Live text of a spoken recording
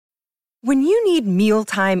When you need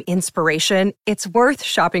mealtime inspiration, it's worth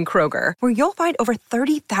shopping Kroger, where you'll find over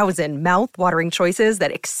 30,000 mouth-watering choices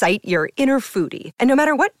that excite your inner foodie. And no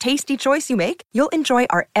matter what tasty choice you make, you'll enjoy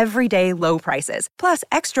our everyday low prices, plus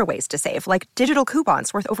extra ways to save, like digital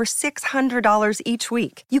coupons worth over $600 each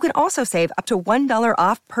week. You can also save up to $1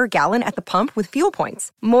 off per gallon at the pump with fuel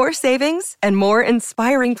points. More savings and more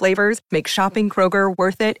inspiring flavors make shopping Kroger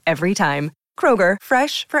worth it every time. Kroger,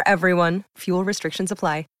 fresh for everyone. Fuel restrictions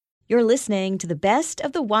apply. You're listening to the Best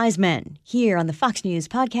of the Wise Men here on the Fox News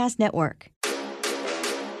Podcast Network.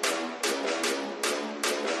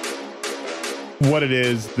 What it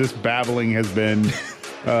is, this babbling has been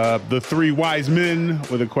the three wise men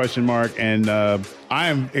with a question mark. And I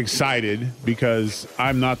am excited because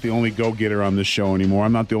I'm not the only go-getter on this show anymore.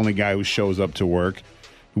 I'm not the only guy who shows up to work,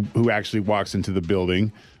 who actually walks into the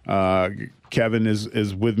building. Kevin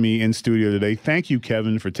is with me in studio today. Thank you,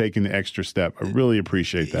 Kevin, for taking the extra step. I really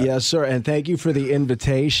appreciate that. Yes, sir, and thank you for the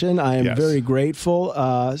invitation. I am very grateful.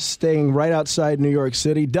 Staying right outside New York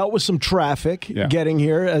City. Dealt with some traffic getting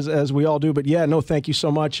here, as we all do. But, thank you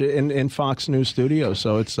so much in Fox News Studio.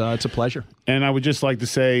 So it's a pleasure. And I would just like to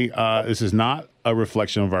say this is not a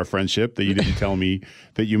reflection of our friendship that you didn't tell me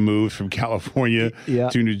that you moved from California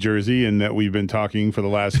to New Jersey and that we've been talking for the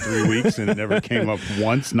last 3 weeks and it never came up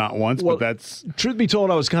once, not once, but that's... Truth be told,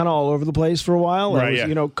 I was kind of all over the place for a while. Right,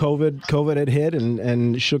 COVID had hit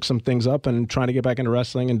and shook some things up and trying to get back into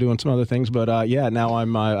wrestling and doing some other things. But now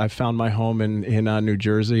I found my home in New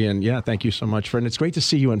Jersey. And thank you so much, and it's great to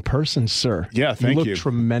see you in person, sir. Yeah, thank you. You look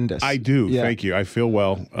tremendous. I do. Yeah. Thank you. I feel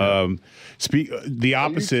well. The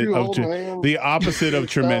opposite of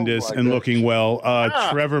tremendous and looking well.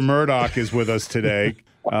 Trevor Murdoch is with us today.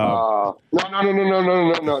 No.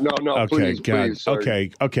 Okay, please,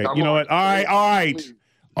 okay. Come you know on, what?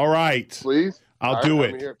 All right. Please. I'll do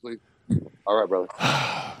it. Here, please. All right, brother.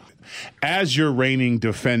 As your reigning,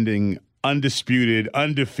 defending, undisputed,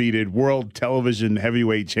 undefeated world television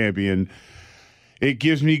heavyweight champion, it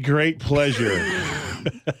gives me great pleasure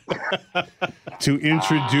to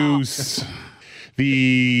introduce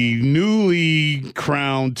the newly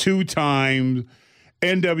crowned two-time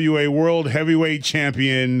NWA World Heavyweight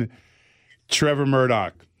Champion, Trevor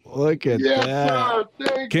Murdoch. Look at that.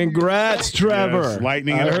 Sir, Congrats, Trevor. Yes,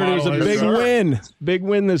 lightning I heard it was a big win. Big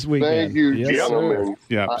win this weekend. Thank you, yes, gentlemen.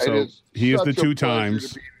 Yeah, so he is the two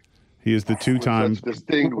times. He is the two times.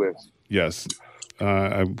 Distinguished. Yes.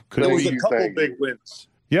 There was a couple big wins.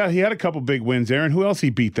 Yeah, he had a couple big wins. Aaron, who else he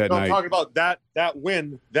beat that night? I'm talking about that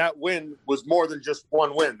win. That win was more than just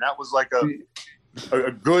one win. That was like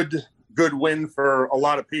a good win for a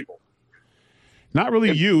lot of people. Not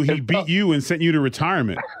really you. He beat you and sent you to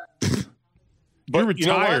retirement. You're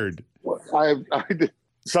retired. You know I did.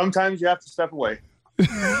 Sometimes you have to step away. You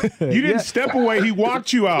didn't step away. He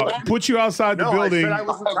walked you out, put you outside the building. I said I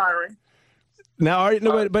was retiring. Now,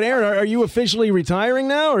 but Aaron, are you officially retiring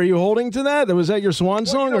now? Are you holding to that? Was that your swan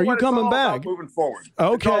song, or are you coming back? Moving forward.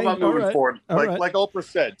 Okay, it's all about moving forward. Like Oprah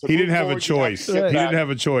said, he didn't have a choice. He didn't have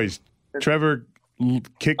a choice. Trevor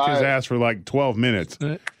kicked his ass for like 12 minutes.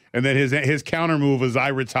 And then his counter move was I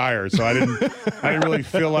retire. So I didn't really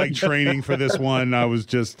feel like training for this one. I was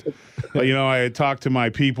just, I had talked to my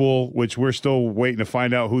people, which we're still waiting to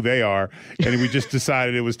find out who they are, and we just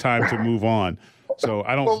decided it was time to move on. So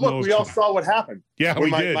I don't know. Well, look, we all saw what happened. Yeah,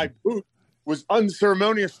 we did. My boot was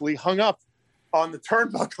unceremoniously hung up on the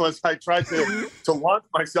turnbuckle as I tried to launch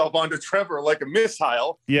myself onto Trevor like a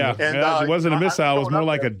missile. Yeah, and it wasn't a missile. It was more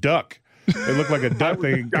like a duck. It looked like a duck.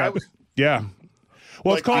 Yeah.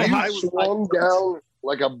 Well, it's called. I swung down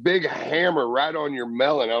like a big hammer right on your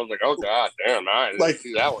melon. I was like, "Oh God, damn! I didn't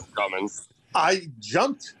see that one coming." I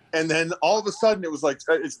jumped, and then all of a sudden, it was like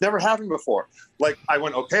it's never happened before. Like I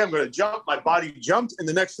went, "Okay, I'm going to jump." My body jumped, and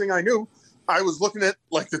the next thing I knew, I was looking at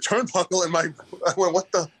like the turnbuckle, and I went,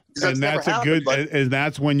 "What the?" And that's and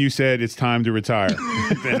that's when you said it's time to retire.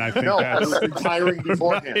 And I think I was retiring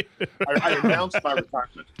beforehand. I announced my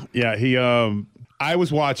retirement. Yeah, I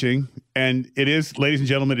was watching, and it is, ladies and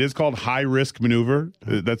gentlemen, it is called high risk maneuver.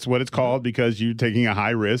 That's what it's called because you're taking a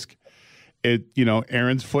high risk.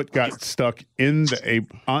 Aaron's foot got stuck in the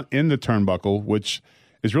turnbuckle, which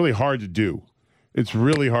is really hard to do. It's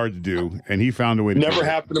really hard to do, and he found a way to do it. Never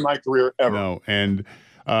happened in my career ever. No, and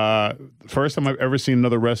first time I've ever seen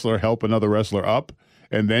another wrestler help another wrestler up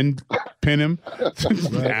and then pin him.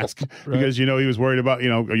 Because he was worried about,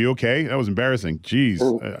 are you okay? That was embarrassing. Jeez,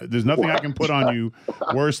 there's nothing I can put on you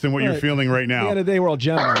worse than what you're feeling right now. At the end of the day, we're all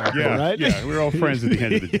gentlemen, right? Yeah, we're all friends at the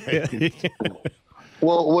end of the day.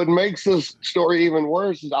 Well, what makes this story even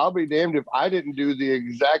worse is I'll be damned if I didn't do the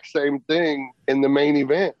exact same thing in the main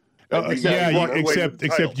event.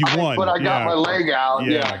 except you won. But I got my leg out.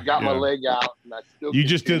 Yeah, I got my leg out. And I still you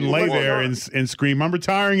just didn't lay there and scream, "I'm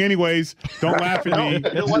retiring anyways." Don't laugh at me.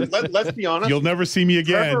 Let's be honest. You'll never see me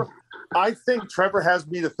again. I think Trevor has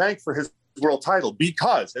me to thank for his world title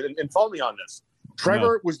because, and follow me on this,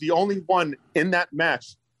 Trevor was the only one in that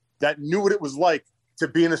match that knew what it was like to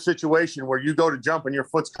be in a situation where you go to jump and your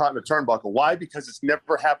foot's caught in a turnbuckle. Why? Because it's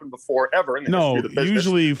never happened before ever in the history of the business.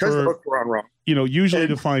 Usually usually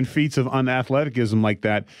to find feats of unathleticism like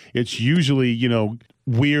that, it's usually,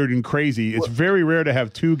 weird and crazy. It's very rare to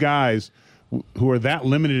have two guys who are that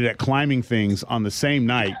limited at climbing things on the same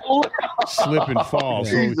night slip and fall.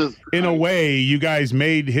 So in a way, you guys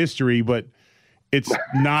made history, but it's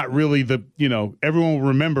not really everyone will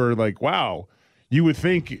remember like, wow, you would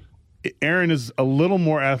think Aaron is a little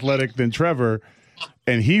more athletic than Trevor,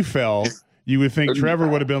 and he fell. You would think Trevor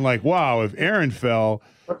would have been like, wow, if Aaron fell,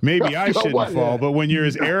 maybe I shouldn't fall. But when you're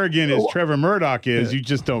as arrogant as Trevor Murdoch is, you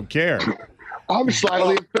just don't care. I'm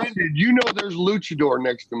slightly offended. There's Luchador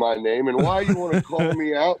next to my name, and why you want to call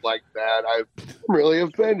me out like that? I'm really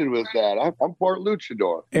offended with that. I'm part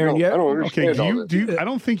Luchador. Aaron, I don't understand. I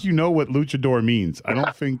don't think you know what Luchador means. I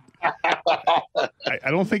don't think. I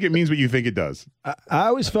don't think it means what you think it does. I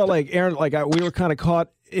always felt like Aaron, we were kind of caught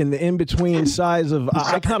in the in-between size of.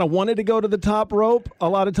 I kind of wanted to go to the top rope a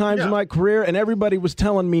lot of times in my career, and everybody was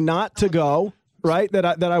telling me not to go. Right,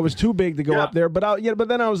 that I was too big to go up there, but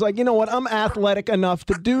then I was like, you know what? I'm athletic enough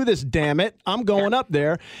to do this. Damn it, I'm going up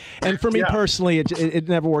there. And for me personally, it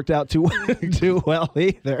never worked out too well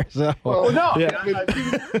either. So,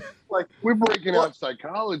 we're breaking out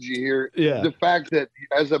psychology here. Yeah. The fact that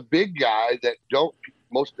as a big guy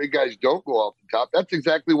most big guys don't go off the top. That's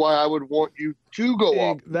exactly why I would want you to go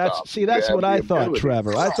off the top. See, that's what I thought,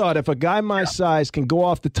 Trevor. I thought if a guy my size can go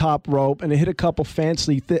off the top rope and hit a couple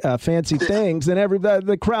fancy things, then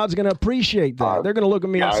the crowd's going to appreciate that. They're going to look at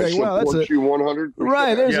me and say, "Well, that's you 100%.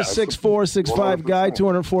 Right." There's a 6'4", 6'5" guy,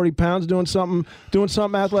 240 pounds, doing something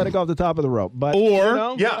athletic off the top of the rope. But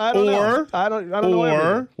I don't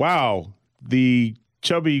know. Wow, the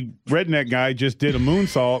chubby redneck guy just did a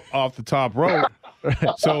moonsault off the top rope.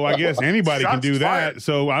 So I guess anybody can do that.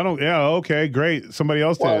 So I don't. Yeah. Okay. Great. Somebody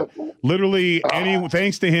else did. Literally,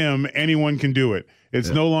 thanks to him, anyone can do it. It's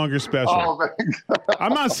no longer special.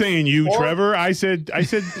 I'm not saying you, Trevor. I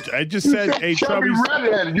just said a chubby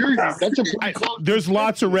redhead. There's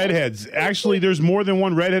lots of redheads. Actually, there's more than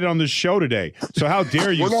one redhead on the show today. So how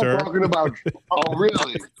dare you, sir? We're not talking about. Oh,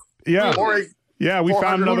 really? Yeah. Yeah, we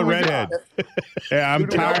found another redhead. Yeah,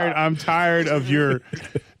 I'm tired of your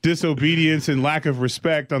disobedience and lack of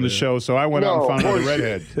respect on the show, so I went out and found another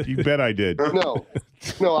redhead. You bet I did. No,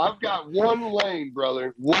 I've got one lane,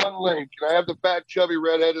 brother. One lane. Can I have the fat, chubby,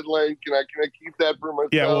 redheaded lane? Can I keep that for myself?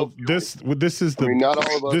 Yeah, well,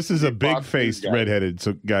 this is a big-faced redheaded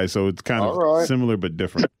guy, so it's kind of similar but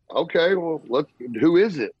different. Okay, well, who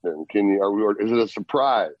is it then? Is it a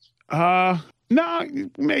surprise? No,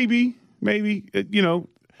 maybe.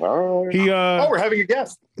 All right. We're having a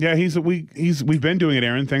guest. Yeah, we've been doing it,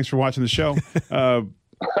 Aaron. Thanks for watching the show. I'm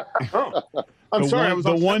sorry. I was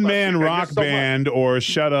the one-man rock band or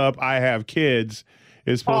Shut Up, I Have Kids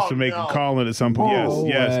is supposed to make a call in at some point.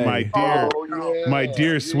 Yes, my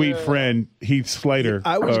dear sweet friend Heath Slater.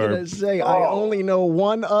 I was going to say I only know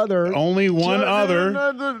one other. Only one other.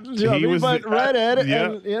 He was redhead,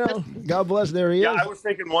 and God bless. There he is. Yeah, I was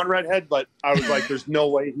thinking one redhead, but I was like, "There's no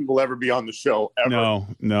way he will ever be on the show ever."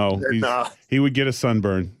 No. He would get a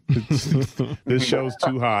sunburn. This show's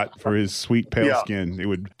too hot for his sweet pale skin. It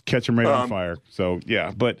would catch him right on fire. So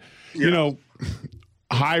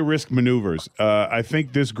high risk maneuvers. I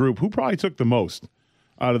think this group, who probably took the most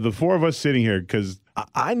out of the four of us sitting here, because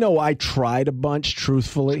I know I tried a bunch,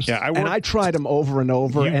 truthfully. Yeah, I tried them over and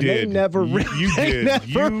over, they never really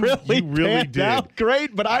did out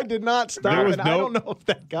great. But I did not stop, I don't know if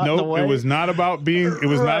that got in the way. It was not about being. It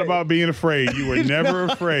was not about being afraid. You were never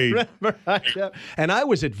afraid. And I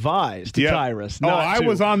was advised, Tyrus. I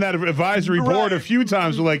was on that advisory board a few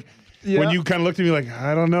times. Like. Yeah. When you kind of looked at me like,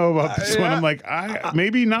 I don't know about this one. I'm like,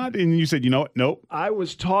 maybe not. And you said, what? Nope. I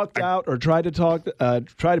was talked out or tried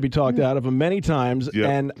to be talked out of them many times,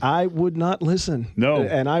 and I would not listen. No.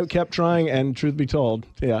 And I kept trying, and truth be told,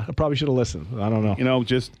 I probably should have listened. I don't know.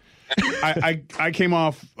 I came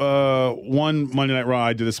off one Monday Night Raw.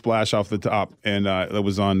 I did a splash off the top, and it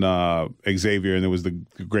was on Xavier, and it was the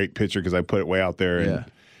great picture because I put it way out there, and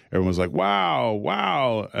everyone was like,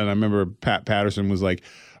 wow. And I remember Pat Patterson was like,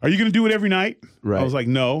 are you going to do it every night? Right. I was like,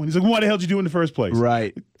 no. And he's like, why the hell did you do it in the first place?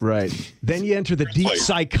 Right. Then you enter the deep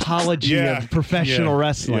psychology of professional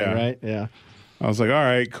wrestling, right? Yeah. I was like, all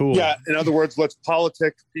right, cool. Yeah. In other words, let's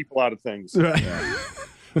politic people out of things. Right.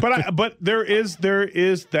 Yeah. But there is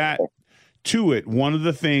that to it. One of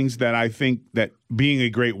the things that I think that being a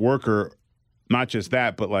great worker, not just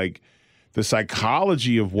that, but like the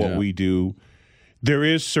psychology of what we do, there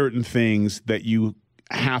is certain things that you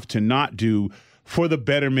have to not do for the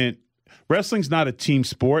betterment. Wrestling's not a team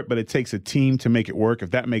sport, but it takes a team to make it work. If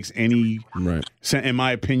that makes any sense, in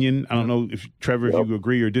my opinion, I don't know if Trevor, if you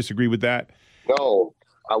agree or disagree with that. No,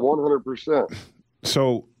 I 100%.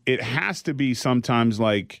 So it has to be sometimes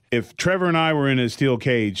like if Trevor and I were in a steel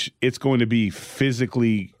cage, it's going to be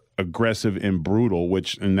physically aggressive and brutal,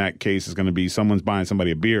 which in that case is going to be someone's buying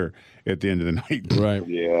somebody a beer at the end of the night. Right.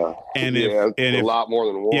 Yeah. And it's a lot more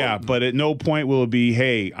than one. Yeah, but at no point will it be,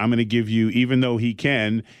 hey, I'm going to give you, even though he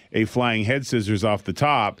can, a flying head scissors off the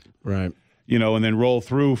top. Right. You know, and then roll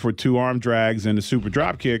through for 2 arm drags and a super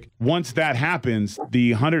drop kick. Once that happens,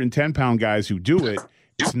 the 110-pound guys who do it,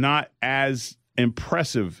 it's not as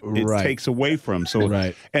impressive. It takes away from. So,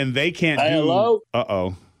 and they can't do. Hello?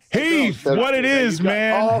 Uh-oh. Heath, what it is,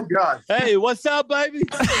 man. Oh, God. Hey, what's up, baby?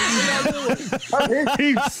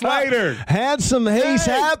 Heath Slater. Handsome Hayes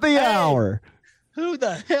Happy Hour. Who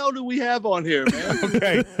the hell do we have on here, man?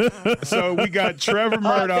 Okay. So we got Trevor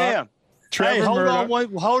Murdoch. Damn. Trevor Murdoch.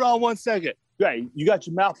 Hold on one second. Hey, you got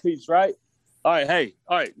your mouthpiece, right? All right, hey.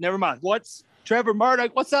 All right, never mind. What's Trevor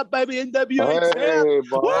Murdoch? What's up, baby? NWA champ.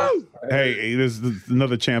 Woo! Hey, there's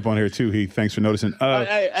another champ on here too, Heath. Thanks for noticing.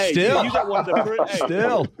 Hey, still. You got one of the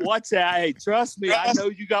Still. Watch that. Hey, trust me. I know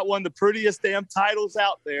you got one of the prettiest damn titles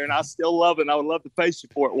out there, and I still love it. And I would love to face you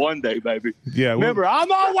for it one day, baby. Yeah. Remember,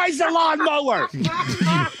 I'm always a lawnmower.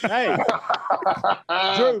 Hey,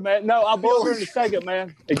 Drew, man. No, I'll be over in a second,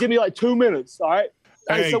 man. And give me like 2 minutes, all right?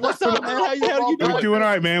 Hey, so what's up, man? How you doing? We're doing all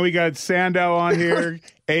right, man. We got Sandow on here,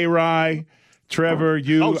 A-Rye, Trevor,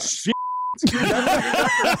 you. Oh, shit.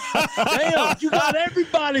 Damn, you got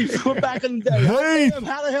everybody from back in the day. Hey. Damn,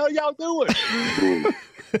 how the hell y'all doing?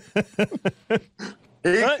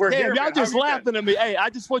 Damn, y'all just laughing at me. Hey, I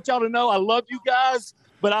just want y'all to know I love you guys,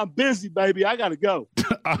 but I'm busy, baby. I got to go.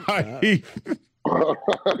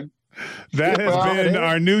 That has been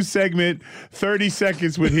our new segment, 30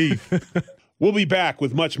 Seconds with Heath. We'll be back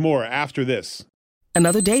with much more after this.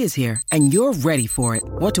 Another day is here, and you're ready for it.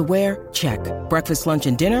 What to wear? Check. Breakfast, lunch,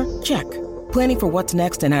 and dinner? Check. Planning for what's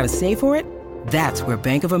next and how to save for it? That's where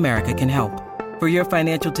Bank of America can help. For your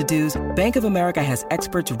financial to-dos, Bank of America has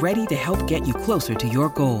experts ready to help get you closer to your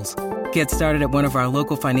goals. Get started at one of our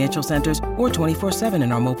local financial centers or 24/7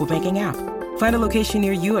 in our mobile banking app. Find a location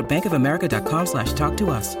near you at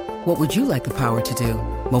bankofamerica.com/talktous. What would you like the power to do?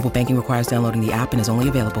 Mobile banking requires downloading the app and is only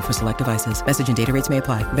available for select devices. Message and data rates may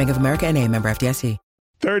apply. Bank of America NA, member FDIC.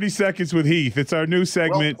 30 Seconds with Heath. It's our new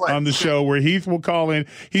segment on the show where Heath will call in.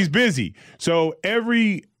 He's busy. So for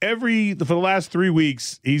the last 3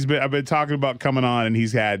 weeks, I've been talking about coming on, and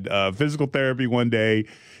he's had physical therapy one day.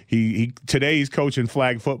 Today he's coaching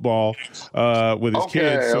flag football with his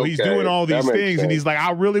kids. So he's doing all these things, and he's like,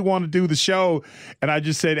 I really want to do the show. And I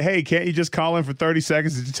just said, hey, can't you just call in for 30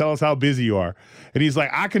 seconds to tell us how busy you are? And he's like,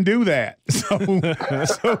 I can do that. So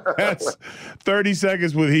that's 30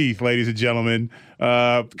 Seconds with Heath, ladies and gentlemen.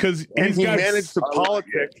 Because he managed to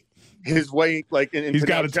politic his way, like he's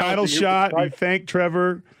got a title shot. He thanked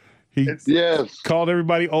Trevor. He called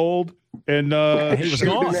everybody old. And he was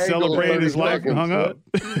gone. Celebrated his life and hung up.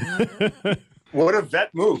 What a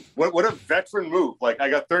vet move. What a veteran move. Like, I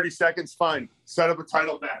got 30 seconds, fine. Set up a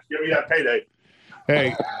title match. Give me that payday.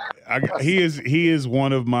 Hey, he is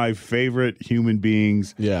one of my favorite human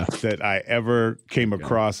beings that I ever came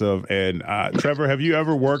across of. And Trevor, have you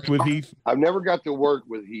ever worked with Heath? I've never got to work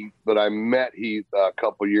with Heath, but I met Heath a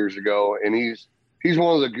couple years ago, and he's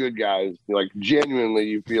one of the good guys. Like, genuinely,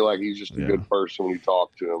 you feel like he's just a good person when you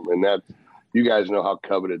talk to him, and that's. You guys know how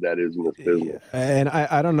coveted that is in this business. And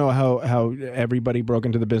I don't know how everybody broke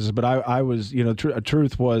into the business, but I was,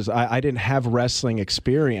 truth was I didn't have wrestling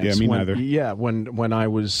experience. Yeah, me neither. Yeah, when I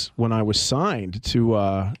was signed to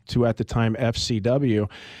at the time FCW.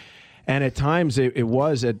 And at times it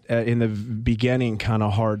was in the beginning kind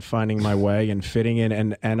of hard finding my way and fitting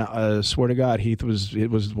in. And swear to God, Heath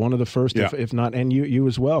was one of the first, if not, and you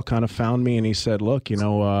as well, kind of found me and he said, look,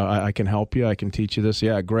 I can help you. I can teach you this.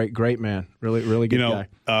 Yeah, great man. Really, really good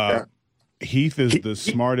guy. Heath is the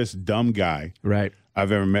smartest dumb guy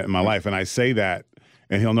I've ever met in my life. And I say that,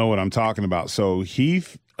 and he'll know what I'm talking about. So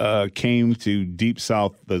Heath came to Deep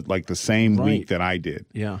South the same week that I did.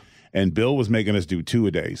 Yeah. And Bill was making us do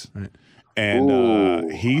 2-a-days. Right. And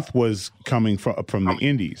Heath was coming from the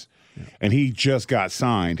Indies. Yeah. And he just got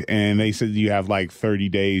signed. And they said you have like 30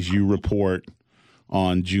 days, you report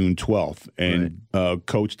on June 12th. And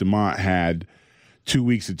Coach DeMont had 2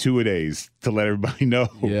 weeks of two-a-days to let everybody know.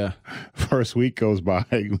 Yeah. First week goes by,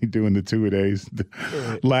 we doing the two-a-days.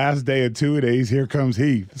 Last day of two-a-days, here comes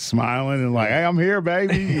Heath, smiling and like, hey, I'm here,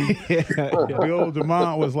 baby. Bill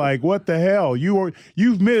DeMont was like, what the hell?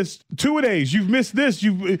 You've missed two-a-days. You've missed this.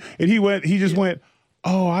 And he just went,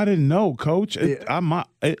 oh, I didn't know, Coach. On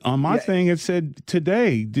my thing, it said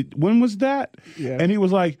today. When was that? Yeah. And he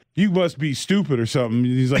was like, you must be stupid or something.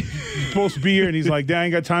 He's like, you're supposed to be here. And he's like, I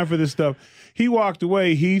ain't got time for this stuff. He walked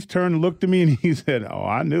away. Heath turned and looked at me, and he said, oh,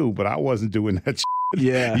 I knew, but I wasn't doing that shit.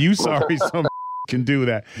 Yeah. You sorry some can do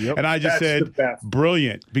that. Yep. And I just said,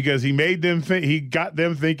 brilliant, because he made them think, he got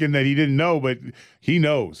them thinking that he didn't know, but he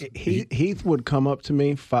knows. Heath would come up to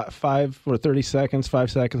me 5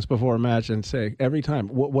 seconds before a match and say every time,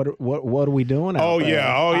 what are we doing out there?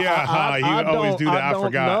 I always do that. I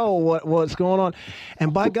forgot. I don't know what's going on.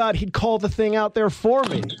 And by God, he'd call the thing out there for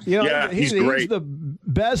me. You know, he's great. He's the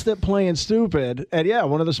best at playing stupid. And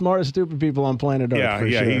one of the smartest stupid people on planet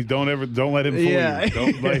Earth. Sure. Don't let him fool you.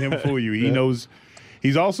 Don't let him fool you. He knows.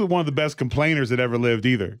 He's also one of the best complainers that ever lived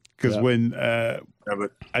either. Because when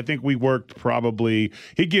I think we worked probably,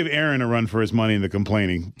 he'd give Aaron a run for his money in the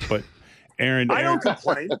complaining. But Aaron. I don't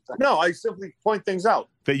complain. No, I simply point things out.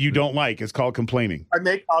 That you don't like. It's called complaining. I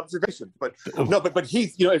make observations. But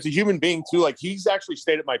Heath, as a human being too, like he's actually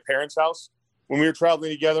stayed at my parents' house when we were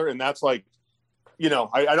traveling together. And that's like, I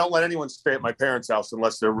don't let anyone stay at my parents' house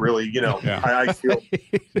unless they're really, I feel.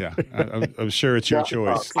 Yeah, I'm sure it's your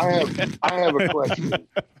choice. I have a question.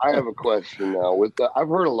 I have a question now. I've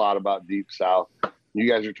heard a lot about Deep South. You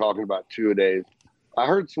guys are talking about two-a-days. I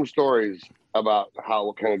heard some stories about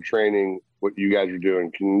what kind of training, what you guys are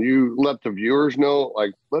doing. Can you let the viewers know,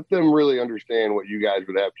 let them really understand what you guys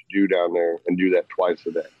would have to do down there and do that twice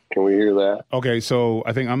a day? Can we hear that? Okay, so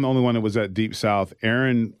I think I'm the only one that was at Deep South.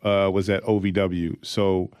 Aaron was at OVW.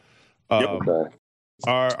 So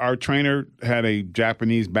our trainer had a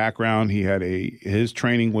Japanese background. His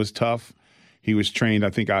training was tough. He was trained, I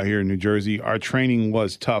think, out here in New Jersey. Our training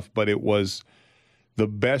was tough, but it was the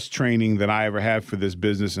best training that I ever had for this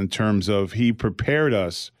business in terms of he prepared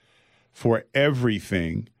us for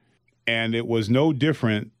everything, and it was no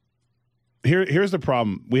different. Here's the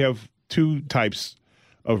problem. We have two types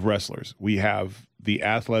of wrestlers. We have the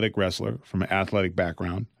athletic wrestler from an athletic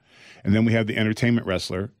background, and then we have the entertainment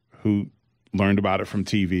wrestler who learned about it from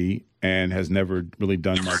TV and has never really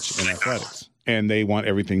done much in athletics. And they want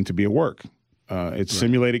everything to be a work. It's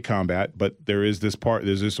simulated combat, but there's this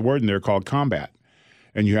word in there called combat,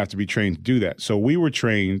 and you have to be trained to do that. So we were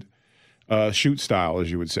trained shoot style,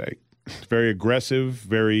 as you would say. Very aggressive,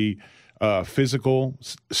 very physical,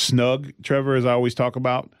 snug, Trevor, as I always talk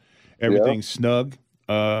about. Everything's snug.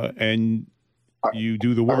 And you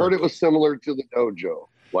do the work. I heard it was similar to the dojo.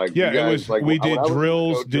 We did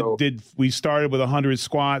drills. We started with 100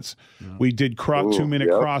 squats. We did 2-minute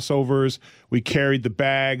crossovers. We carried the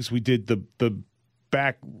bags. We did the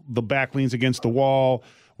back leans against the wall.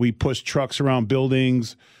 We pushed trucks around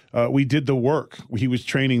buildings. We did the work. He was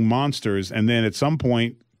training monsters, and then at some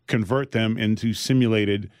point convert them into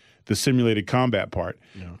the simulated combat part.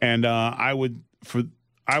 Yeah. And I would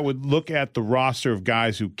look at the roster of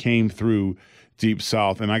guys who came through Deep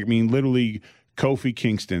South, and I mean literally Kofi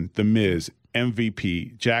Kingston, The Miz,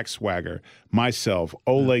 MVP, Jack Swagger, myself,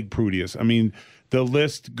 Oleg Prudius. I mean, the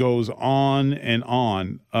list goes on and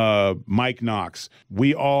on. Mike Knox.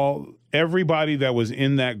 Everybody that was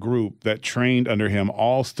in that group that trained under him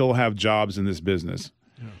all still have jobs in this business.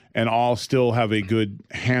 And all still have a good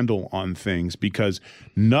handle on things, because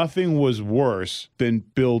nothing was worse than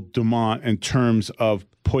Bill DeMont in terms of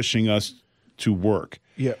pushing us to work.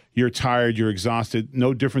 Yeah. You're tired, you're exhausted.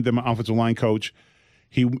 No different than my offensive line coach.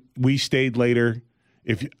 We stayed later.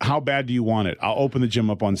 How bad do you want it? I'll open the gym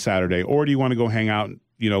up on Saturday. Or do you want to go hang out?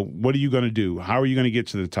 What are you going to do? How are you going to get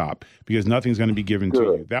to the top? Because nothing's going to be given to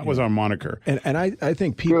you. That was our moniker. And I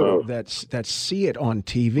think people that see it on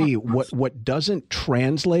TV, what doesn't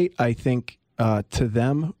translate, I think, to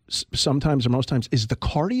them sometimes or most times is the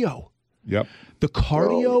cardio. Yep. The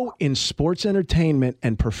cardio in sports entertainment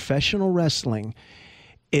and professional wrestling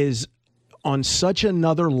is on such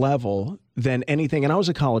another level than anything. And I was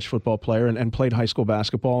a college football player and played high school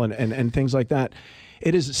basketball and things like that.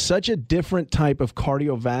 It is such a different type of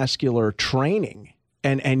cardiovascular training.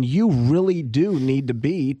 And you really do need to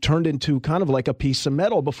be turned into kind of like a piece of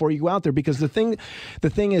metal before you go out there. Because the thing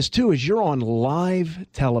is, too, is you're on live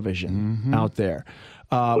television out there.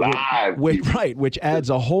 Which adds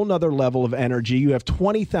a whole nother level of energy. You have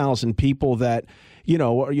 20,000 people that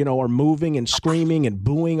are moving and screaming and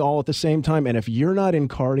booing all at the same time. And if you're not in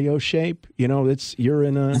cardio shape, you're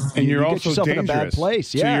in a and you're also get yourself in a bad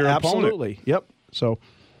place. Yeah, your absolutely. Opponent. Yep. So,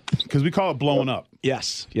 because we call it blowing up.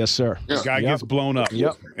 Yes, sir. The guy gets blown up.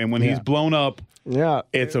 Yep. And when he's blown up,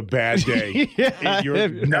 it's a bad day.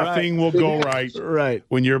 Nothing will go right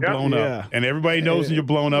when you're blown up. And everybody knows when you're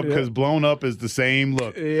blown up because blown up is the same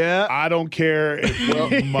look. Yeah. I don't care if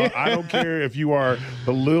you are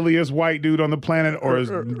the liliest white dude on the planet or as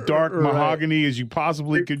dark mahogany as you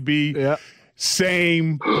possibly could be. Yeah.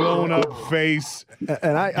 Same blown up face,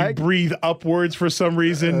 and I breathe upwards for some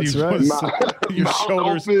reason. That's right. Your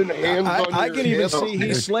shoulders. I can even see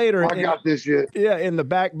Heath Slater. I got this shit. Yeah, in the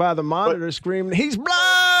back by the monitor, screaming, "He's blown!"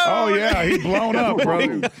 Oh yeah, he's blown up, bro.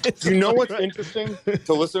 You know what's interesting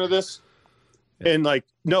to listen to this, and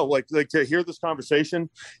to hear this conversation,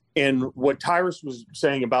 and what Tyrus was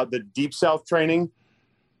saying about the Deep South training,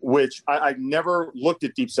 which I never looked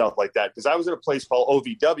at Deep South like that because I was at a place called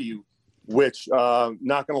OVW. Which, not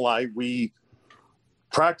going to lie, we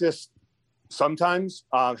practiced sometimes,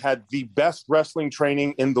 had the best wrestling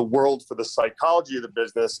training in the world for the psychology of the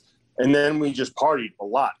business. And then we just partied a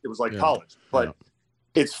lot. It was like college. But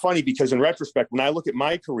it's funny because in retrospect, when I look at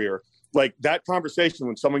my career, like that conversation,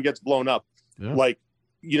 when someone gets blown up, my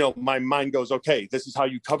mind goes, okay, this is how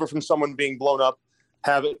you cover from someone being blown up,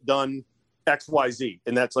 have it done X, Y, Z.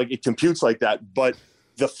 And that's like, it computes like that. But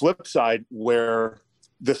the flip side where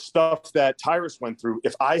the stuff that Tyrus went through,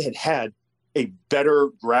 if I had a better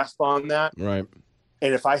grasp on that, right,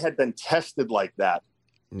 and if I had been tested like that,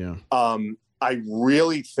 I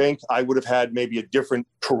really think I would have had maybe a different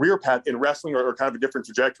career path in wrestling or kind of a different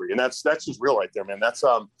trajectory. And that's just real right there, man. That's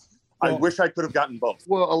I wish I could have gotten both.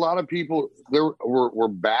 Well, a lot of people were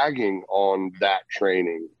bagging on that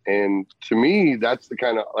training, and to me, that's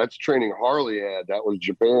training Harley had. That was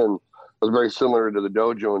Japan. It was very similar to the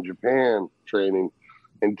dojo in Japan training.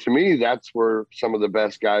 And to me, that's where some of the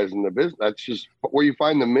best guys in the business, that's just where you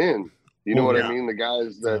find the men. You know what I mean? The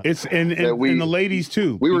guys that it's and the ladies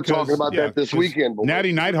too. We were talking about that this weekend.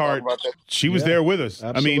 Natty Neidhart, she was there with us.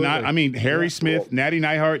 Absolutely. I mean, Harry Smith, Natty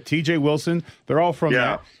Neidhart, T.J. Wilson, they're all from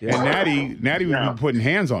that. Yeah. And Natty would be putting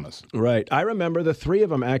hands on us. Right. I remember the three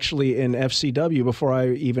of them actually in FCW before I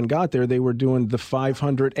even got there. They were doing the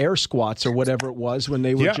 500 air squats or whatever it was when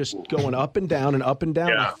they were just going up and down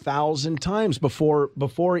 1,000 times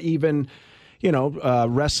before even.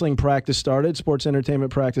 Wrestling practice started, sports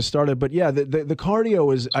entertainment practice started. But yeah, the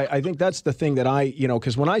cardio is, I think that's the thing that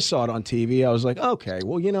because when I saw it on TV, I was like, okay,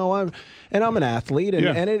 well, I'm an athlete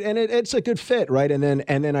and it's a good fit. Right. And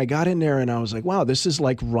then I got in there and I was like, wow, this is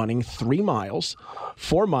like running 3 miles,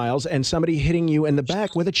 4 miles and somebody hitting you in the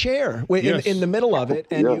back with a chair in the middle of it.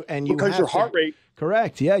 And you because your heart rate.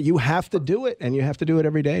 Correct. Yeah. You have to do it and you have to do it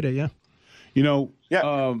every day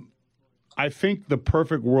I think the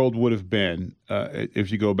perfect world would have been,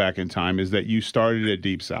 if you go back in time, is that you started at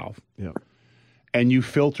Deep South, and you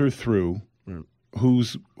filter through who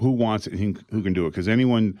wants it and who can do it, because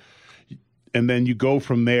anyone, and then you go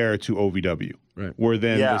from there to OVW, where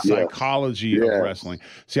then the psychology of wrestling.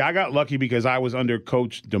 See, I got lucky because I was under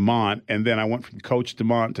Coach DeMont, and then I went from Coach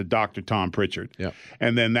DeMont to Dr. Tom Pritchard,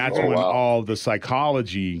 and then that's when all the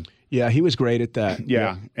psychology. Yeah, he was great at that.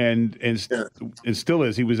 Yeah, and still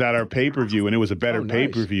is. He was at our pay-per-view, and it was a better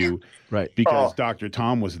payper-view, right? Because Dr.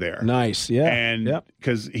 Tom was there. Nice, yeah, and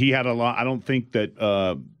because he had a lot. I don't think that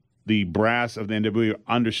the brass of the NWA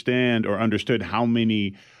understood how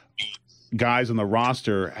many guys on the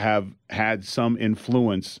roster have had some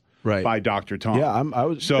influence by Dr. Tom. Yeah, I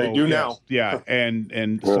was. So they do now. Yeah,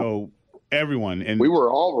 and so. Everyone and we were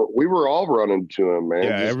all running to him, man.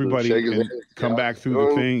 Yeah, everybody come back through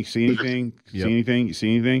the thing. See anything? See anything? You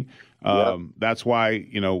see anything? That's why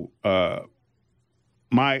one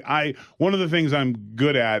of the things I'm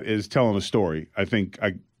good at is telling a story. I think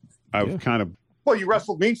I've kind of. Well, you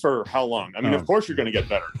wrestled me for how long? I mean, of course you're going to get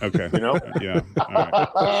better. Okay. Yeah. All right.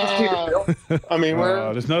 I mean,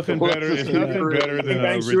 there's nothing better. There's nothing better than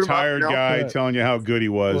a retired guy telling you how good he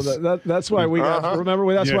was. Well, that's why we got.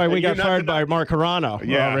 Remember, that's why we got fired by Mark Carano.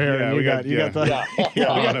 Yeah. Over here. Yeah. You got the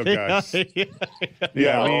Carano guys.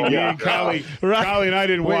 Yeah. Me and Kylie and I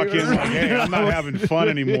didn't walk in like, hey, I'm not having fun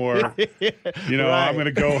anymore. I'm going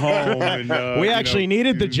to go home. And we actually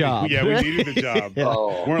needed the job. Yeah, we needed the job.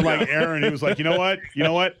 Weren't like Aaron. He was like, you know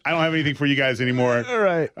what? I don't have anything for you guys anymore. All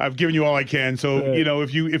right. I've given you all I can. So,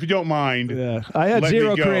 if you don't mind. Yeah. I had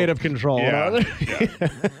zero creative control. Yeah.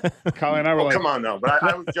 Colin and I were like. Come on, now. But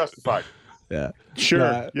I was justified. Yeah.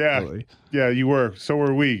 Sure. Yeah. Totally. Yeah, you were. So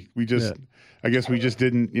were we. We just. I guess we just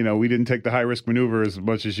didn't, we didn't take the high risk maneuver as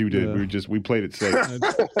much as you did. We played it safe.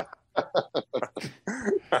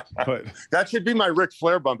 But that should be my Ric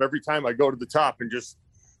Flair bump every time I go to the top and just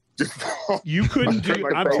you couldn't do.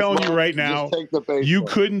 I'm telling you right now, you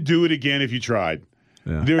couldn't do it again if you tried.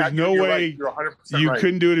 Yeah. There's no way you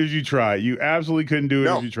couldn't do it if you tried. You absolutely couldn't do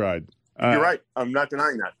it if you tried. You're right. I'm not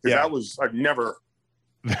denying that because I've never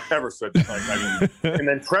ever said that. And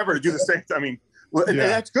then Trevor to do the same. And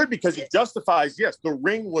that's good because it justifies. Yes, the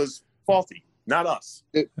ring was faulty, not us.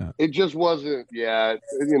 It just wasn't. Yeah,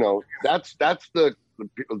 that's the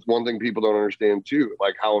one thing people don't understand too.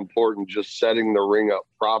 Like how important just setting the ring up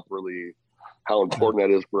properly. How important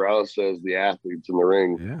that is for us as the athletes in the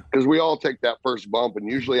ring. Because we all take that first bump,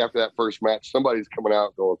 and usually after that first match, somebody's coming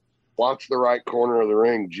out going, "Watch the right corner of the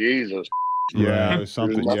ring." Jesus. Yeah, there's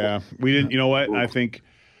something. Yeah, we didn't. You know what? I think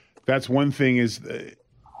that's one thing is.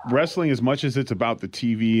 Wrestling, as much as it's about the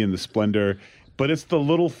TV and the splendor, but it's the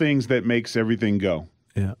little things that makes everything go.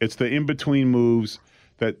 Yeah. It's the in-between moves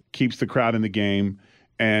that keeps the crowd in the game,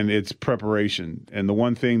 and it's preparation. And the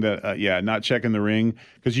one thing that, not checking the ring,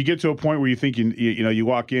 because you get to a point where you think you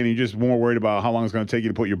walk in and you're just more worried about how long it's going to take you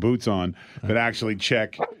to put your boots on than actually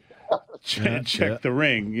check the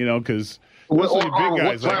ring, because those are your big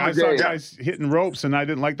guys. Like I saw guys hitting ropes, and I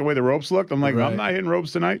didn't like the way the ropes looked. I'm like, I'm not hitting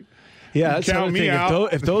ropes tonight. Yeah, that's count me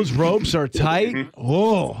out. If those ropes are tight,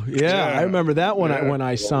 I remember that when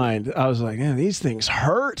I signed. I was like, man, these things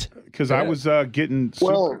hurt. Because I was getting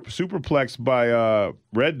superplexed by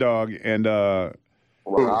Red Dog and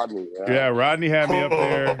Rodney. Rodney had me up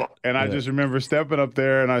there, and I just remember stepping up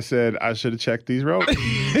there, and I said, I should have checked these ropes.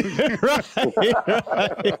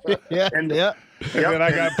 And then I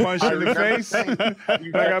got punched in the face. I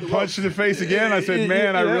got punched in the face again. I said,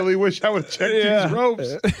 man, I really wish I would have checked these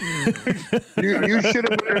ropes. You should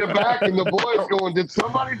have been in the back, and the boys going, did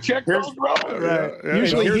somebody check those ropes? Right.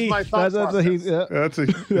 Usually here's my thought process.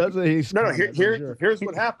 Here's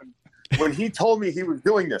what happened. When he told me he was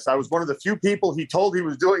doing this, I was one of the few people he told he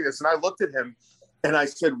was doing this, and I looked at him, and I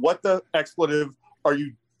said, what the expletive are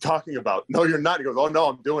you talking about? No, you're not. He goes, oh, no,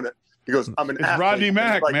 I'm doing it. He goes, I'm an athlete. Rodney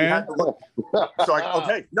Mack, man. So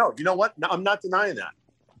okay, no, you know what? No, I'm not denying that.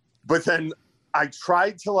 But then I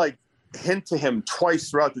tried to hint to him twice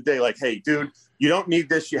throughout the day, like, hey, dude, you don't need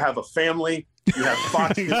this. You have a family. You have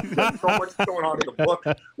Fox. There's so much going on in the book.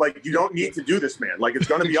 Like, you don't need to do this, man. Like, it's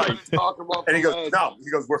going to be ice. And he goes, no. He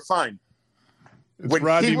goes, we're fine.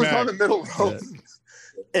 When he was on the middle rope,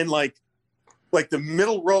 and like the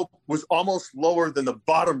middle rope was almost lower than the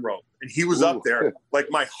bottom rope, and he was up there. Like,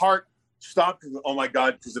 my heart stopped. Oh my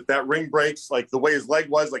God! Because if that ring breaks, like the way his leg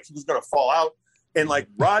was, like he was going to fall out. And like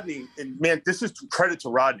Rodney, and man, this is credit to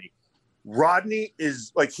Rodney. Rodney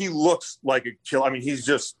is like, he looks like a killer. I mean, he's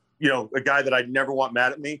just, a guy that I'd never want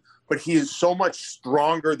mad at me, but he is so much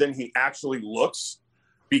stronger than he actually looks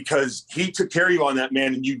because he took care of you on that,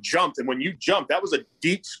 man. And you jumped. And when you jumped, that was a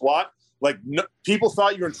deep squat. Like people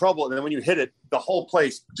thought you were in trouble. And then when you hit it, the whole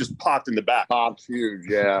place just popped in the back. Pops huge.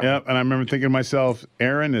 Yeah. Yep. And I remember thinking to myself,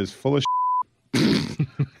 Aaron is full of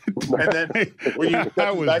And then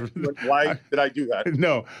why did I do that?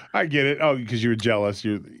 No, I get it. Oh, because you were jealous.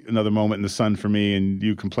 You're another moment in the sun for me, and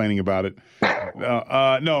you complaining about it.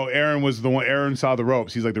 No, Aaron was the one. Aaron saw the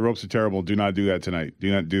ropes. He's like, the ropes are terrible. Do not do that tonight.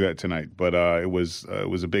 Do not do that tonight. But it was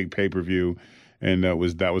a big pay-per-view, and that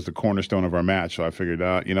was the cornerstone of our match. So I figured,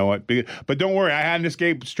 you know what? But don't worry, I had an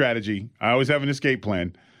escape strategy. I always have an escape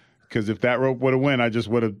plan, because if that rope would have went, I just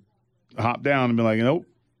would have hopped down and been like, nope.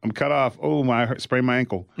 I'm cut off. Oh, sprained my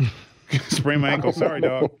ankle. Sprained my ankle. Sorry,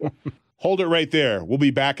 dog. Hold it right there. We'll be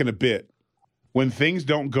back in a bit. When things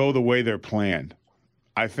don't go the way they're planned,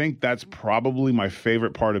 I think that's probably my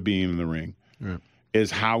favorite part of being in the ring, is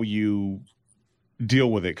how you deal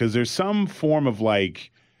with it. Because there's some form of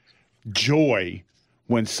joy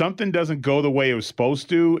when something doesn't go the way it was supposed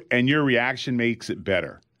to, and your reaction makes it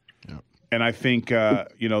better. Yep. And I think, the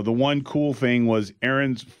one cool thing was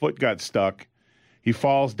Aaron's foot got stuck. He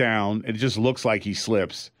falls down. It just looks like he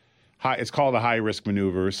slips. It's called a high-risk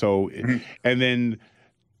maneuver. So, and then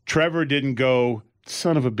Trevor didn't go,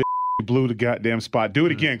 son of a bitch, blew the goddamn spot. Do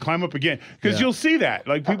it again. Climb up again. Because you'll see that.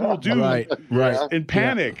 Like, people will do right. and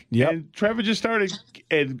panic. Yeah. Yep. And Trevor just started,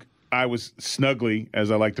 and I was snugly,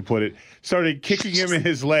 as I like to put it, started kicking him in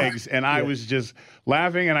his legs, and I was just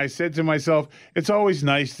laughing. And I said to myself, it's always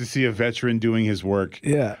nice to see a veteran doing his work.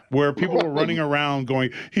 Yeah. Where people were running around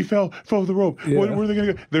going, he fell the rope. Yeah. Where are they going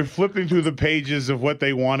to go? They're flipping through the pages of what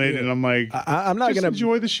they wanted, and I'm like, I'm not going to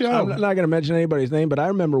enjoy the show. I'm not going to mention anybody's name, but I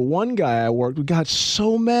remember one guy I worked with got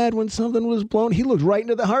so mad when something was blown. He looked right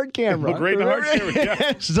into the hard camera. Looked right into the hard camera,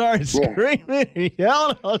 yeah. Started screaming and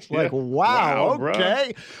yelling. I was like, wow,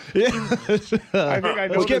 okay. Yeah. I think I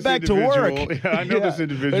know Let's get back to work. Yeah, I know this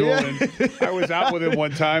individual, and I was out with him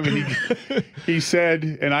one time, and he said,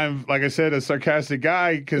 and I'm, like I said, a sarcastic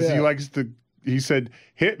guy because he said,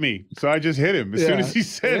 hit me. So I just hit him. As soon as he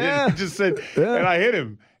said it, he just said, and I hit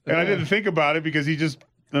him. And I didn't think about it because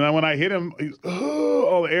when I hit him,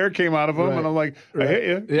 all the air came out of him, and I'm like, I hit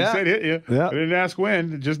you. Yeah. He said hit you. Yeah. I didn't ask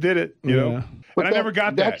when. Just did it, you know. But I never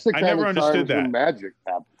got that. I never understood that. When magic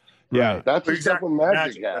happens. Yeah. That's exactly when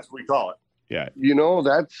magic happens. That's what we call it. Yeah. You know,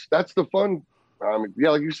 that's the fun.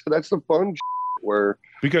 Like you said, that's the fun where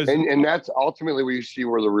and that's ultimately where you see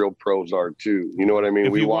where the real pros are too. You know what I mean?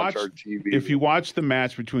 We watch our TV. If you watch the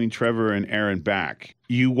match between Trevor and Aaron back,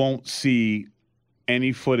 you won't see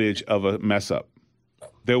any footage of a mess up.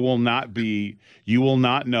 There will not be. You will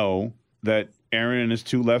not know that Aaron and his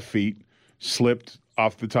two left feet slipped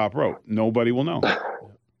off the top rope. Nobody will know.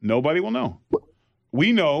 Nobody will know.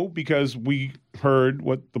 We know because we heard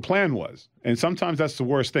what the plan was. And sometimes that's the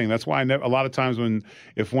worst thing. That's why a lot of times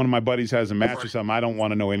if one of my buddies has a match or something, I don't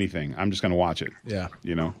want to know anything. I'm just going to watch it. Yeah.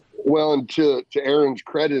 You know? Well, and to Aaron's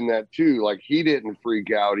credit in that too, like he didn't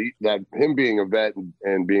freak out. Him being a vet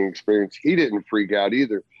and being experienced, he didn't freak out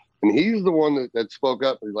either. And he's the one that spoke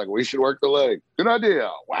up. He's like, we should work the leg. Good idea.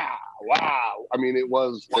 Wow. I mean,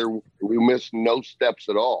 we missed no steps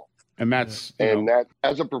at all. And that's, that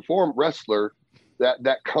as a wrestler,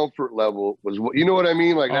 that comfort level was, you know what I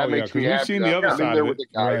mean? Like that makes me happy. We've seen the other side of it. Where the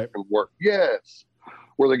guy can work. Yes.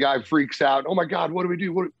 Where the guy freaks out. Oh my God, what do we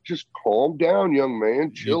do? Just calm down, young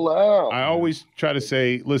man. Chill out. I always try to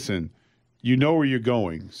say, listen, you know where you're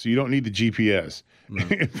going, so you don't need the GPS.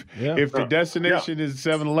 If the destination is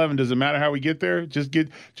 7-Eleven, doesn't matter how we get there.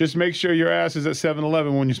 Just make sure your ass is at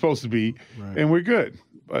 7-Eleven when you're supposed to be, and we're good.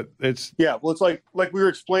 But it's well, it's like we were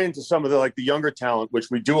explaining to some of the younger talent, which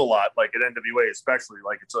we do a lot, like at NWA especially.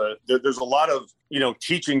 Like there's a lot of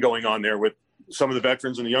teaching going on there with some of the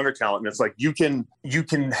veterans and the younger talent, and it's like you can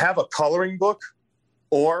have a coloring book,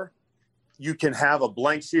 or you can have a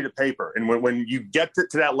blank sheet of paper, and when you get to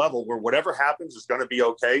that level where whatever happens is going to be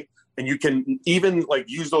okay. And you can even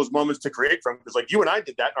use those moments to create from, because you and I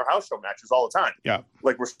did that in our house show matches all the time. Yeah.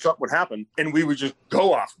 Where stuff would happen and we would just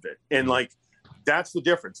go off of it. And that's the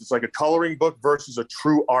difference. It's like a coloring book versus a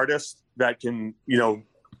true artist that can,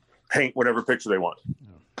 paint whatever picture they want.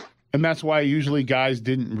 And that's why usually guys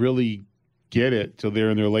didn't really get it till they're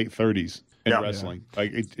in their late 30s. In wrestling.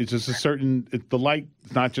 It's just the light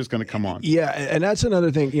is not just going to come on. Yeah, and that's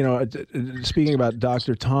another thing, speaking about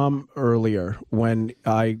Dr. Tom earlier, when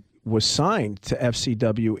I was signed to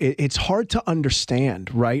FCW, it's hard to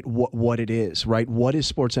understand, right, what it is, right? What is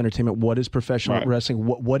sports entertainment? What is professional wrestling?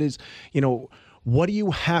 What is, what do you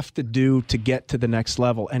have to do to get to the next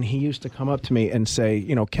level? And he used to come up to me and say,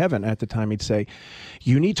 Kevin at the time, he'd say,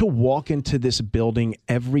 you need to walk into this building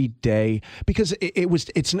every day, because it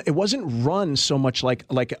wasn't run so much like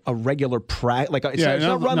a regular practice. It's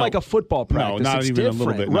not run like a football practice. No, not it's even different, a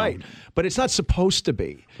little bit. right? No. But it's not supposed to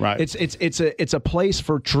be. Right. It's a place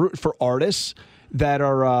for artists that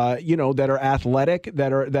are that are athletic,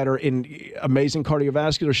 that are in amazing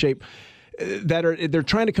cardiovascular shape. They're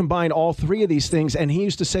trying to combine all three of these things. And he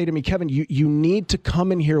used to say to me, Kevin, you need to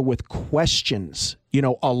come in here with questions,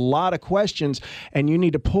 a lot of questions, and you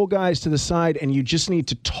need to pull guys to the side, and you just need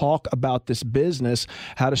to talk about this business,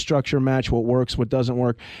 how to structure a match, what works, what doesn't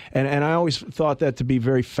work. And I always thought that to be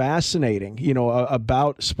very fascinating,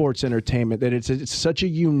 about sports entertainment, that it's such a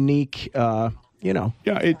unique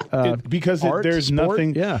because art, there's sport,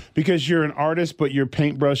 nothing. Because you're an artist, but your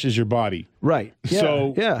paintbrush is your body. Right.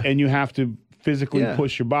 Yeah, and you have to physically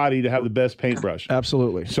push your body to have the best paintbrush.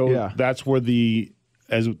 Absolutely. So that's where the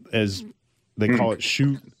as they call it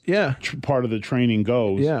shoot part of the training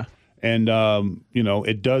goes. Yeah. And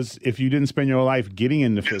it does. If you didn't spend your life getting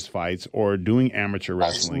into fist fights or doing amateur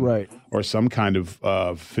wrestling, or some kind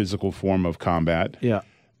of physical form of combat,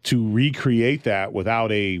 to recreate that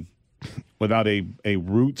without a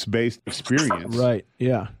roots-based experience,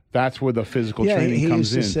 That's where the physical training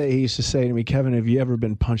comes in. He used to say to me, Kevin, have you ever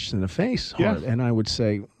been punched in the face hard? And I would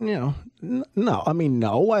say, no. No.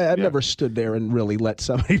 I've never stood there and really let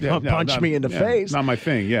somebody punch me in the face. Not my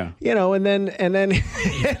thing, yeah. And then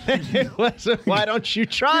it was, why don't you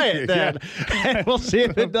try it then? And we'll see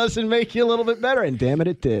if it doesn't make you a little bit better. And damn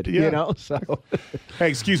it did, so. Hey,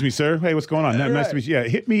 excuse me, sir. Hey, what's going on? Nice to meet you. Yeah,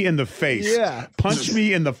 hit me in the face. Yeah. Punch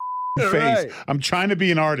me in the face. Right. I'm trying to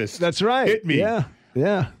be an artist. That's right. Hit me. Yeah.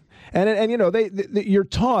 And you're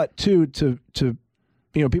taught to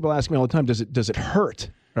people ask me all the time, does it hurt,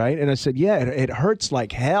 right? And I said, yeah, it hurts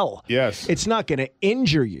like hell. Yes. It's not going to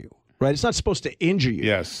injure you, right? It's not supposed to injure you.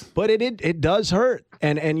 Yes. But it does hurt,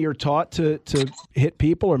 and you're taught to hit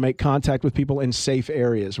people or make contact with people in safe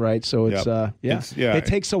areas, right? So it's it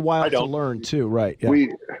takes a while to learn too, right? Yeah.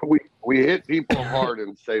 We hit people hard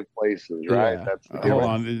in safe places, right? Yeah. That's hold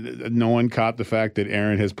on. No one caught the fact that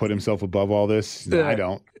Aaron has put himself above all this. No, I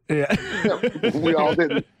don't. Yeah. We all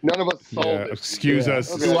didn't. None of us sold it. Excuse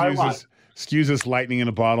us. Excuse us, lightning in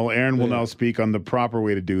a bottle. Aaron will now speak on the proper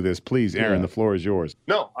way to do this. Please, Aaron, the floor is yours.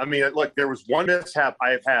 No, I mean, look, there was one mishap I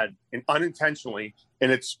have had unintentionally,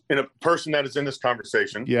 and it's in a person that is in this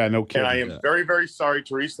conversation. Yeah, no kidding. And I am very, very sorry,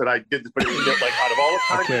 Therese, that I did this, but it was like out of all the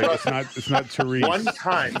time. It's not Therese. One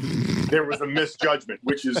time there was a misjudgment,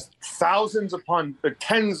 which is thousands upon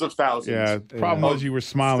tens of thousands. Yeah, the problem was you were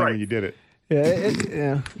smiling when you did it.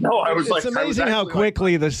 Yeah, No, I was it's amazing how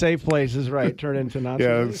quickly the safe places turn into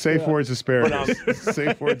nonsense. Yeah, safe words asparagus.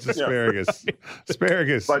 Safe words asparagus.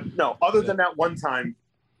 Asparagus. But no, other than that one time,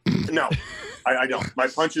 no, I don't. My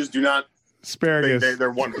punches do not. Asparagus.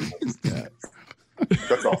 They're wonderful.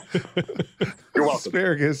 That's all. You're welcome.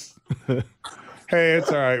 Asparagus. Hey,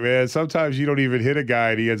 it's all right, man. Sometimes you don't even hit a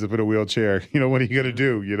guy and he ends up in a wheelchair. What are you going to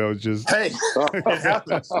do? Just. Hey, it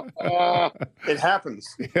happens. It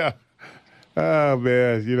happens. Yeah. Oh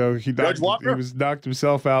man, he was knocked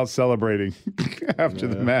himself out celebrating after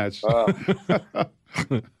the match.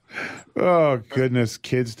 Oh goodness,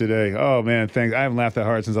 kids today. Oh man, thanks. I haven't laughed that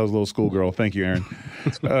hard since I was a little schoolgirl. Thank you, Aaron.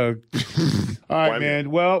 All right,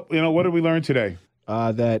 man. Well, what did we learn today?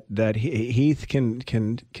 That Heath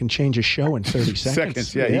can change a show in 30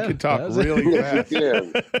 seconds. Yeah, he can talk really fast.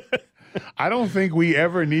 I don't think we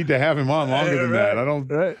ever need to have him on longer than that. I don't.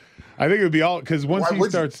 Right. I think it would be all because once he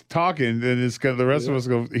starts talking, then it's the rest of us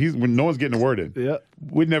go. No one's getting a word in. Yeah,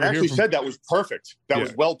 we'd never. Actually, said that was perfect. That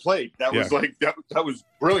was well played. That was that was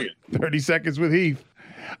brilliant. 30 seconds with Heath.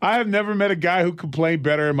 I have never met a guy who could play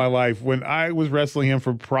better in my life. When I was wrestling him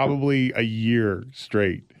for probably a year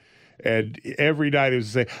straight. And every night he would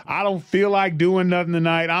say, I don't feel like doing nothing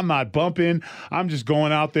tonight. I'm not bumping. I'm just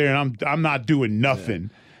going out there and I'm not doing nothing.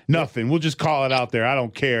 Yeah. Nothing. We'll just call it out there. I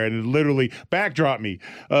don't care. And it literally backdrop me,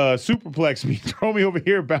 superplex me, throw me over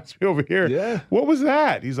here, bounce me over here. Yeah. What was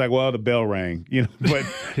that? He's like, well, the bell rang, But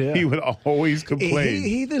he would always complain.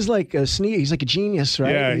 He is like a sneeze. He's like a genius,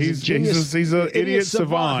 right? Yeah, he's an idiot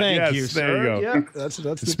savant. Thank you, there sir. you go. Yeah,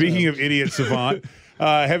 that's Speaking of idiot savant,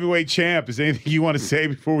 heavyweight champ. Is there anything you want to say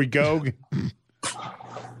before we go?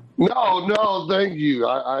 No, thank you.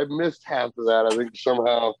 I missed half of that. I think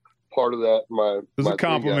somehow part of that it was a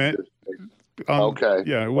compliment. Okay.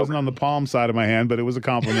 Yeah, it wasn't on the palm side of my hand, but it was a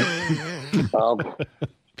compliment.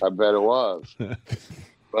 I bet it was.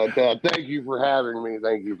 But thank you for having me.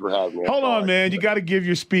 Thank you for having me. Hold on, man. You got to give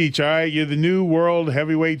your speech, all right? You're the new world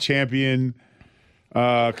heavyweight champion.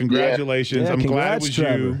 Congratulations. Yeah, I'm glad it was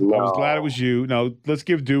Trevor. you. No. I was glad it was you. No, let's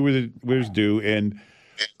give due where it's due. And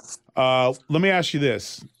let me ask you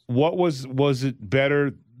this. What was it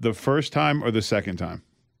better the first time or the second time?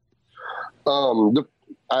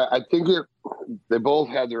 I think they both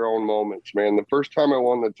had their own moments, man. The first time I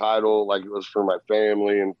won the title, like it was for my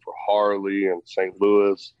family and for Harley and St.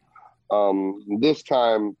 Louis. This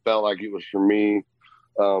time felt like it was for me,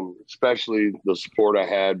 especially the support I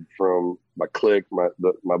had from my clique,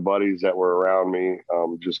 my buddies that were around me,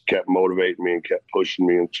 just kept motivating me and kept pushing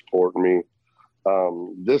me and supporting me.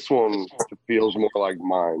 This one feels more like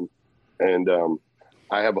mine, and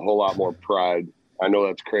I have a whole lot more pride. I know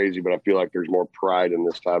that's crazy, but I feel like there's more pride in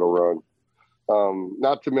this title run.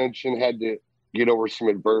 Not to mention, had to get over some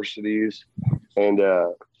adversities, and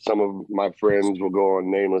some of my friends will go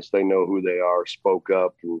on nameless. They know who they are, spoke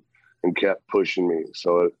up and kept pushing me.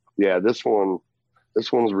 So yeah, this one's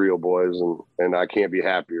real, boys, and I can't be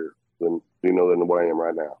happier than what I am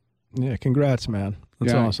right now. Yeah, congrats, man.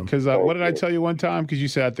 That's awesome. Because what did I tell you one time? Because you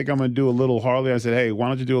said, I think I'm going to do a little Harley. I said, hey, why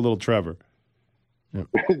don't you do a little Trevor? Yep.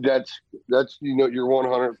 That's you're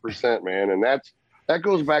 100%, man, and that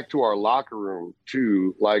goes back to our locker room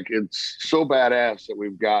too. Like, it's so badass that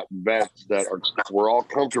we've got vets that we're all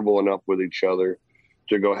comfortable enough with each other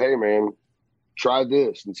to go, hey, man, try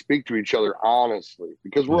this, and speak to each other honestly,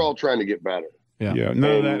 because we're all trying to get better. Yeah. None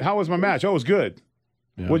of that. How was my match? Oh, it was good.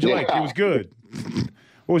 Yeah. What'd you like? It was good.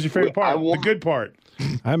 What was your favorite part? The good part.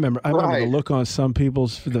 I remember the look on some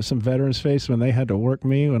veterans' face when they had to work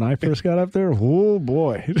me when I first got up there. Oh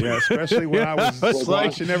boy! Yeah, especially when I was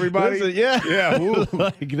watching everybody.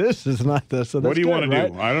 Like this is not this. So what do you want to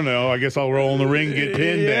do? I don't know. I guess I'll roll in the ring and get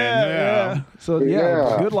pinned. Yeah. So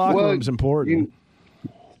good locker room's important.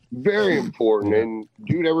 Very important. And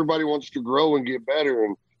dude, everybody wants to grow and get better.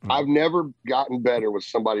 And I've never gotten better with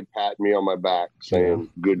somebody patting me on my back saying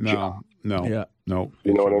 "good job." No.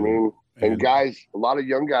 You know what I mean? And guys, a lot of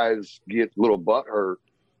young guys get a little butthurt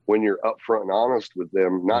when you're upfront and honest with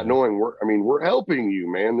them, not knowing we're helping you,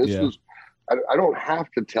 man. This is, I don't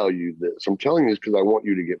have to tell you this. I'm telling you this because I want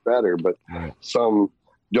you to get better, but some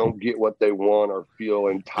don't get what they want or feel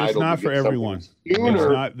entitled. It's not for everyone.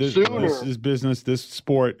 This is business. This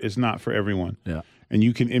sport is not for everyone. Yeah. And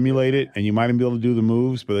you can emulate it and you might even be able to do the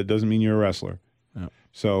moves, but it doesn't mean you're a wrestler. Yeah.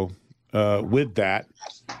 So with that,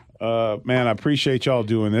 man, I appreciate y'all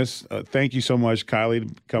doing this. Thank you so much, Kylie,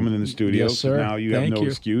 coming in the studio. Yes, sir. Now you have no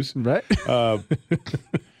excuse. Right.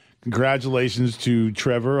 Congratulations to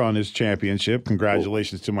Trevor on his championship.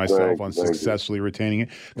 Congratulations to myself on successfully retaining it.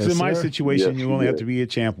 Because in my situation, you only have to be a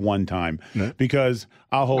champ one time. Because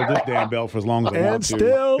I'll hold this damn belt for as long as I want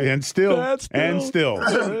to. And still.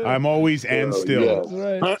 I'm always still.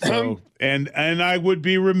 Right. So, and I would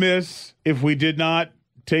be remiss if we did not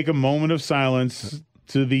take a moment of silence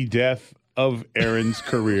to the death of Aaron's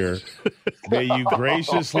career. May you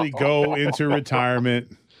graciously go into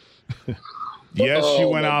retirement. Yes, you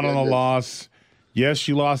went out on a loss. Yes,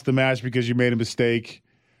 you lost the match because you made a mistake.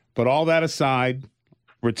 But all that aside,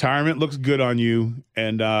 retirement looks good on you,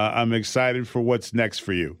 and I'm excited for what's next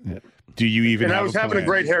for you. Yeah. Do you even have a plan? I was having a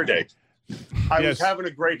great hair day. I was having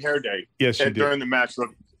a great hair day during the match.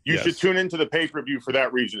 You should tune into the pay-per-view for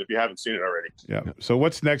that reason if you haven't seen it already. Yeah. So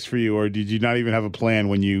what's next for you, or did you not even have a plan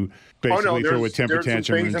when you basically threw a temper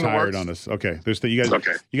tantrum and retired on us? Okay. You got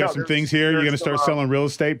some things here. You're going to start selling real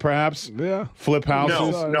estate, perhaps? Yeah. Flip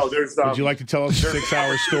houses? No. There's. Would you like to tell us a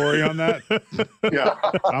 6-hour story on that?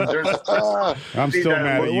 I'm still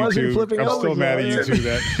mad at you two. I'm still mad at you two.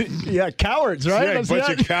 Yeah, cowards, right? Yeah, a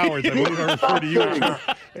bunch of cowards. I believe I refer to you as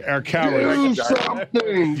our cowards.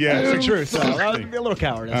 Yeah, that's the truth. Be a little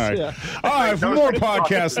coward. All right. Yeah. All right. For more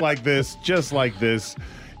podcasts like this, just like this,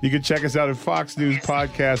 you can check us out at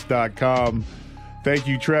foxnewspodcast.com. Thank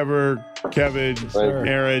you, Trevor, Kevin,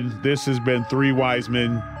 Aaron. This has been Three Wise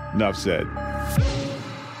Men. Enough said.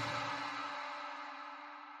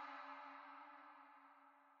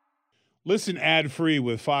 Listen ad-free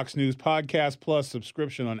with Fox News Podcast Plus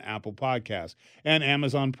subscription on Apple Podcasts. And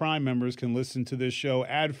Amazon Prime members can listen to this show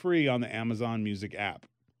ad-free on the Amazon Music app.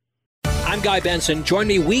 I'm Guy Benson. Join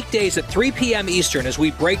me weekdays at 3 p.m. Eastern as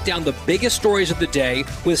we break down the biggest stories of the day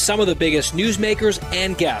with some of the biggest newsmakers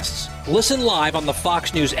and guests. Listen live on the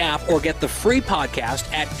Fox News app or get the free podcast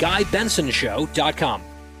at GuyBensonShow.com.